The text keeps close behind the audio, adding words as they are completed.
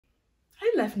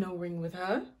I left no ring with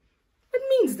her. What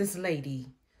means this lady?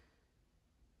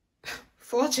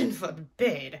 Fortune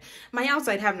forbid. My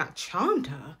outside have not charmed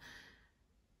her.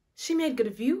 She made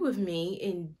good view of me,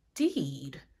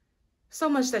 indeed. So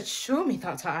much that sure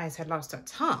methought her eyes had lost her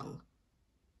tongue.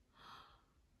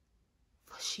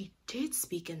 For she did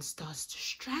speak in stars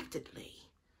distractedly.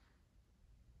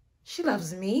 She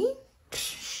loves me?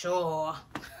 Sure.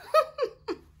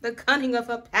 The cunning of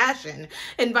her passion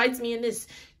invites me in this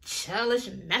churlish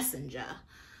messenger.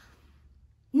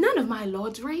 None of my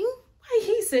lord's ring? Why,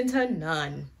 he sent her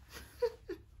none.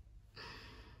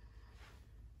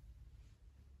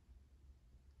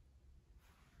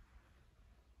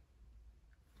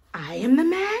 I am the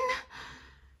man?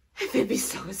 If it be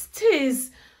so as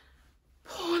 'tis,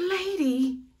 poor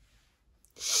lady,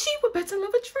 she were better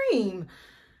love a dream.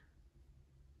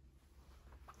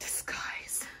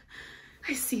 Disguise.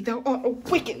 I see thou art a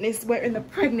wickedness wherein the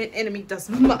pregnant enemy does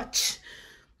much.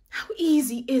 How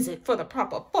easy is it for the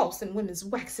proper false in women's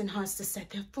waxen hearts to set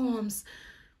their forms?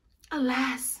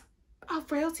 Alas, our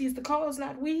frailty is the cause,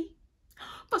 not we.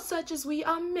 But such as we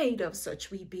are made of,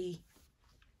 such we be.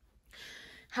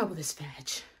 How will this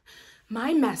fetch?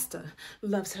 My master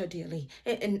loves her dearly,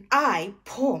 and I,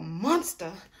 poor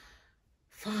monster,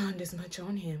 fond as much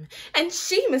on him, and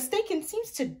she, mistaken,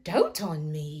 seems to dote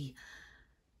on me.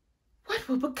 What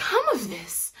will become of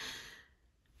this?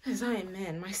 As I am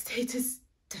man, my state is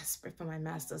desperate for my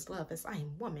master's love, as I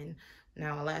am woman.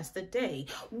 Now, alas, the day.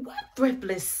 What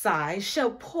thriftless sighs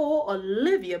shall poor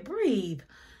Olivia breathe?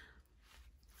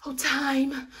 O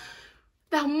time,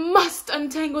 thou must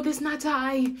untangle this knot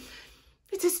I.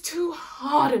 It is too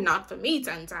hard a knot for me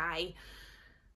to untie.